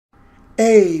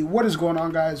Hey, what is going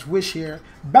on, guys? Wish here,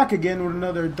 back again with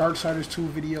another Darksiders 2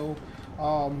 video,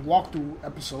 walkthrough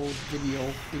episode video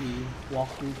thingy,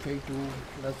 walkthrough, playthrough,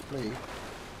 let's play.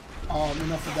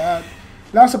 Enough of that.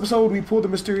 Last episode, we pulled the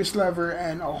mysterious lever,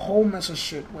 and a whole mess of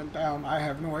shit went down. I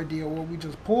have no idea what we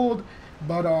just pulled,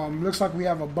 but looks like we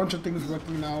have a bunch of things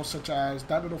working now, such as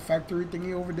that little factory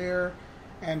thingy over there,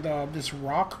 and this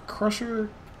rock crusher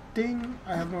thing.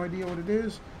 I have no idea what it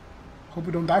is. Hope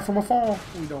we don't die from a fall.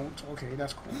 We don't. Okay,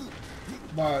 that's cool.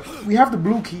 But we have the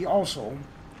blue key also.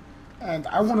 And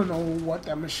I want to know what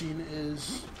that machine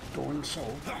is doing, so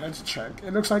let's check.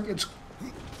 It looks like it's...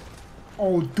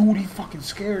 Oh, dude, he fucking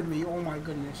scared me. Oh my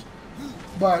goodness.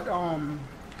 But,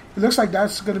 it looks like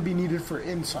that's going to be needed for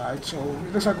inside. So,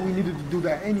 it looks like we needed to do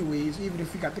that anyways, even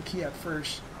if we got the key at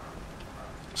first.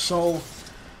 So,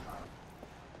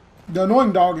 the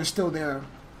annoying dog is still there.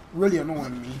 Really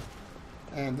annoying me.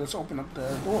 And let's open up the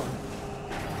door.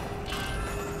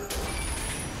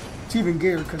 It's even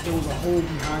geared because there was a hole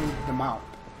behind the mouth.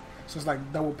 So it's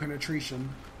like double penetration.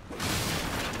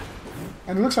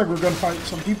 And it looks like we're going to fight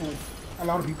some people. A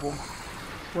lot of people.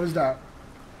 What is that?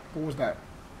 What was that?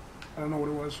 I don't know what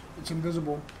it was. It's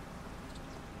invisible.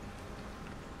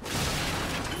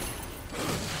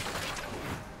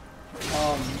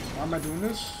 Why am I doing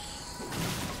this?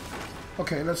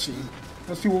 Okay, let's see.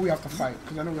 Let's see what we have to fight,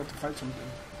 because I know we have to fight something.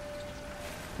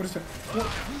 What is that? What?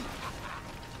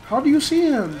 How do you see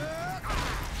him?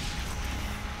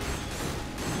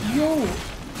 Yo!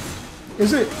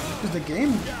 Is the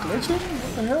game glitching?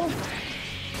 What the hell?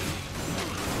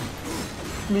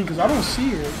 I mean, because I don't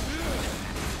see it.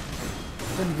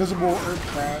 Invisible earth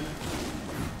crab.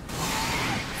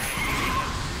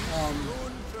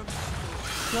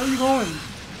 Where are you going?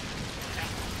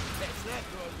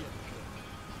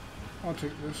 I'll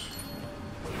take this.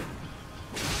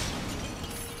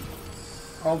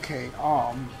 Okay,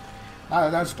 now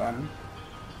that that's done.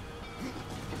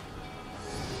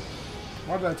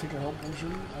 Why did I take a health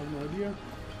potion? I have no idea.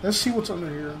 Let's see what's under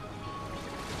here.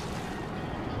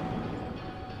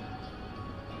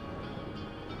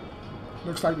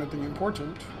 Looks like nothing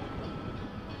important.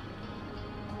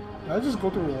 Did I just go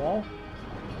through a wall?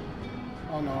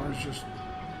 Oh no, it's just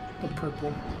the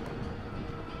purple.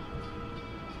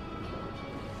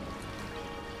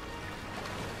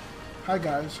 Hi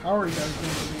guys, how are you guys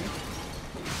doing today?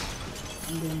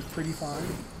 I'm doing pretty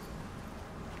fine.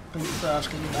 Thank you for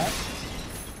asking me that.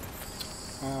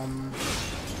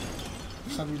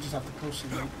 So we just have to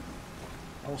proceed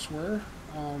elsewhere.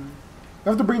 We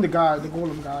have to bring the guy, the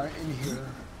golem guy, in here.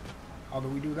 How do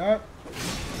we do that?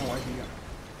 No idea.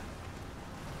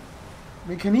 I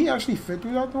mean, can he actually fit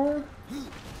through that door?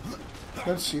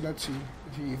 Let's see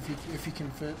if he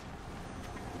can fit.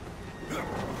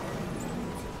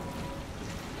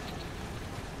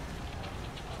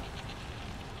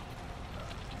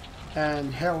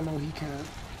 And hell no, he can't.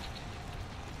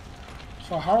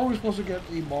 So how are we supposed to get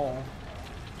a ball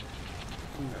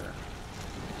in there?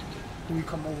 Can we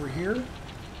come over here?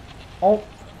 Oh!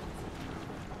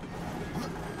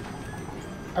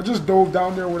 I just dove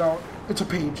down there without... It's a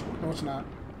page. No, it's not.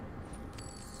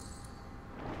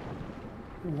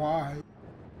 Why?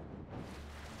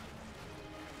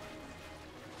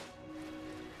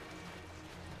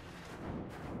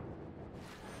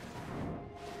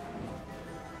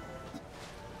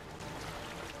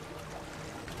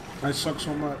 I suck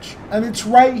so much. And it's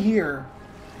right here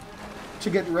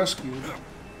to get rescued.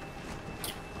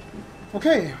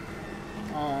 Okay.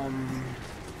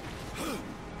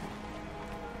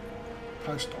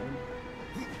 High stone.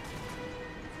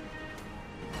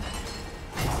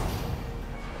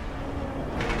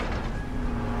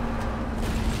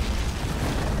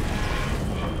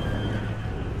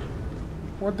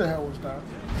 What the hell was that?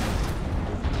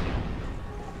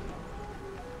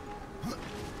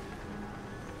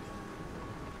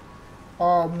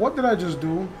 What did I just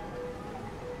do?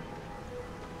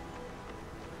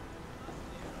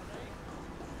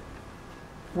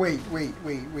 Wait.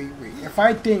 If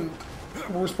I think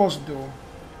what we're supposed to do,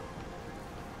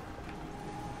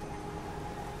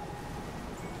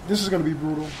 this is gonna be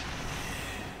brutal.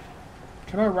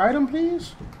 Can I ride him,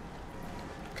 please?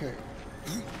 Okay.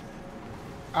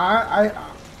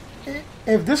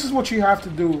 If this is what you have to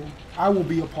do, I will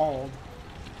be appalled.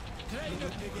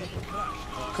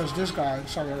 Because this guy,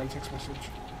 sorry, I got a text message.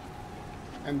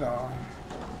 And,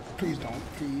 please don't.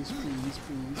 Please.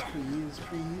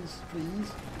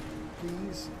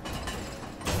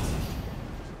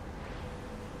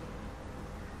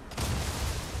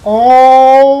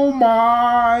 Oh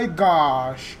my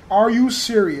gosh. Are you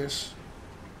serious?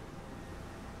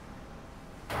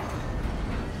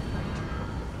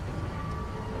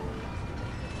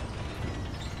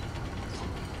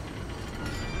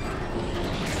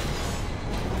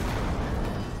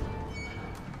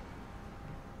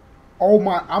 Oh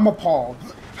my, I'm appalled.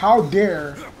 How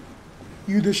dare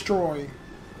you destroy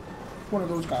one of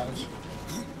those guys?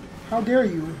 How dare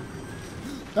you?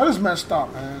 That is messed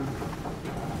up, man.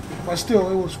 But still,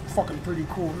 it was fucking pretty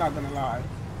cool, not gonna lie.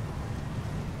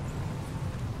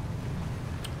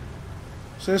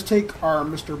 So let's take our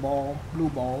Mr. Ball, blue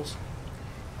balls,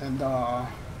 and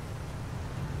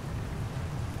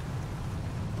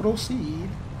proceed.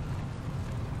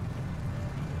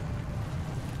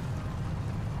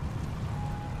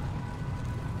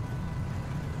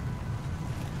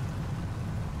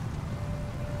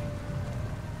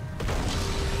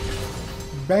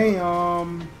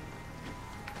 Bam!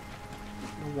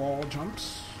 The wall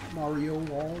jumps. Mario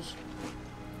walls.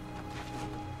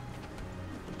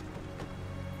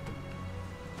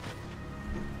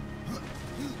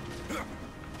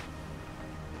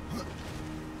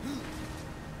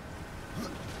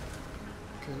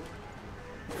 Okay.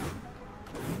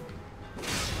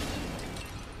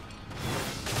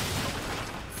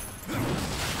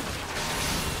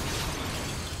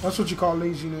 That's what you call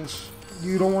laziness.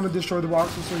 You don't want to destroy the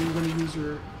boxes, so you're going to use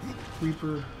your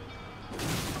Reaper.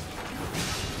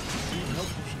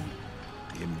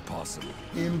 Impossible.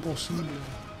 Impossible.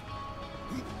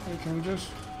 Hey, can we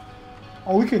just...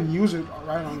 Oh, we can use it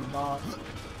right on the dot.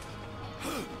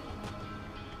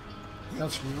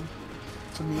 That's new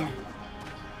to me.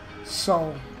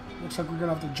 So, looks like we're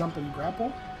going to have to jump and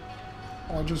grapple.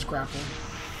 Or just grapple.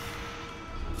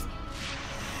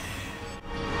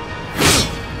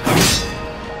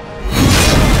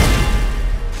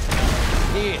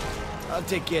 Here, I'll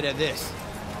take care of this.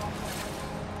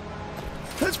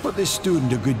 Let's put this student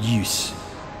to good use.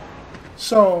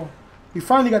 So, we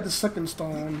finally got the second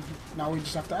stone. Now we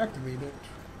just have to activate it.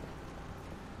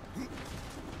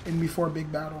 In before a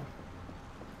big battle.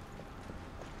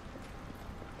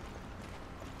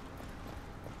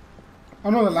 I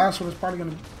know the last one is probably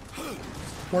gonna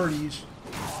blur these.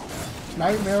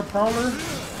 Nightmare Prowler.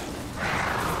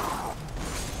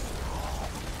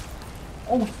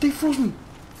 Oh, they froze me.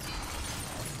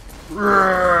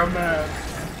 I'm mad.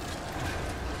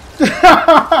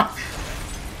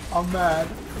 I'm mad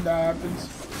when that happens.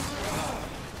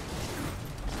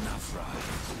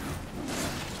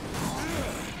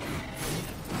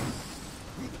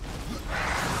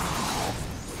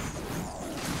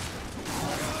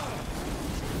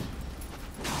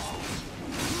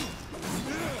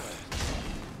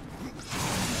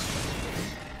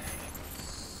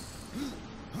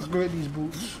 Let's go get these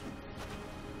boots.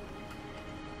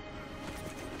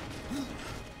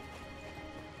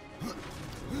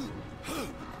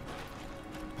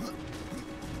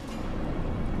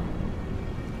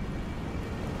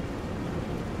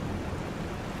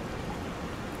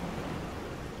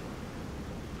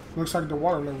 Looks like the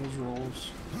water levels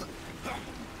rose.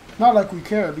 Not like we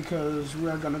care, because we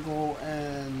are gonna go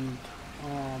and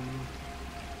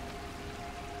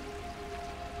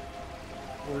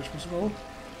where we're supposed to go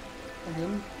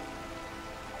again.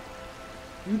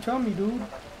 You tell me, dude.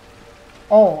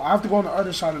 Oh, I have to go on the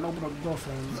other side and open up the door for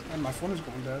him, and my phone is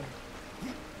going dead. Let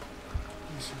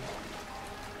me see.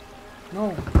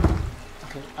 No.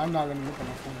 Okay, I'm not gonna look at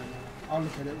my phone right now. I'll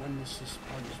look at it when this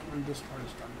part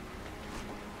is done.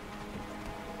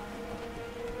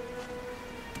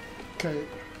 Okay.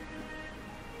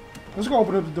 Let's go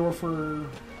open up the door for...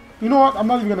 You know what? I'm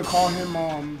not even gonna call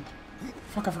him,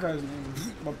 fuck, I forgot his name.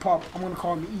 But Pup, I'm gonna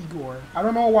call him Igor. I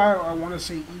don't know why I want to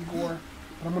say Igor,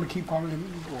 but I'm gonna keep calling him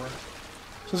Igor.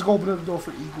 So let's go open up the door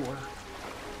for Igor.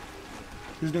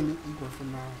 His name is Igor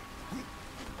from now.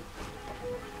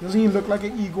 Doesn't he look like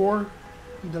an Igor?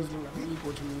 He does look like an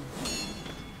Igor to me.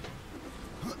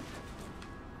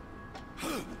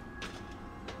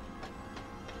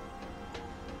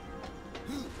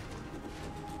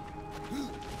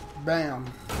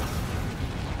 Bam.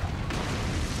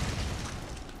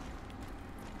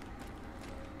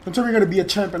 Until we're going to be a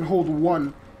champ and hold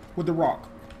one with the rock.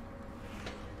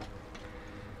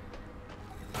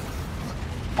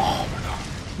 Oh my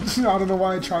god. I don't know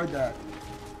why I tried that.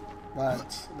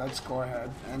 But let's go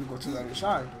ahead and go to the other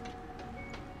side.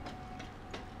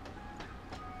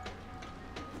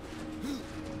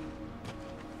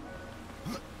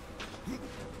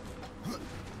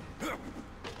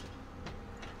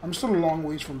 I'm still a long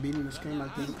ways from beating this game, I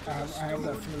think. I have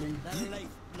that feeling.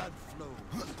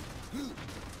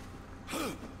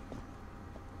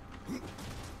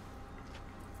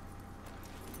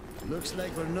 Looks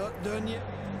like we're not done yet.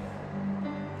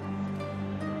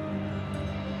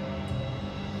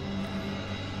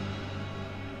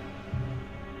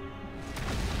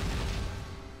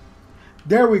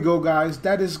 There we go, guys.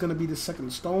 That is going to be the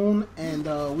second stone, and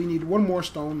we need one more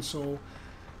stone, so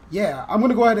yeah, I'm going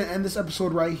to go ahead and end this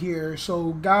episode right here.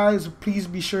 So, guys, please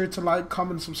be sure to like,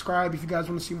 comment, subscribe if you guys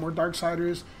want to see more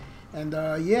Darksiders. And,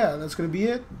 yeah, that's going to be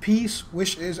it. Peace.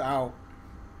 Wish is out.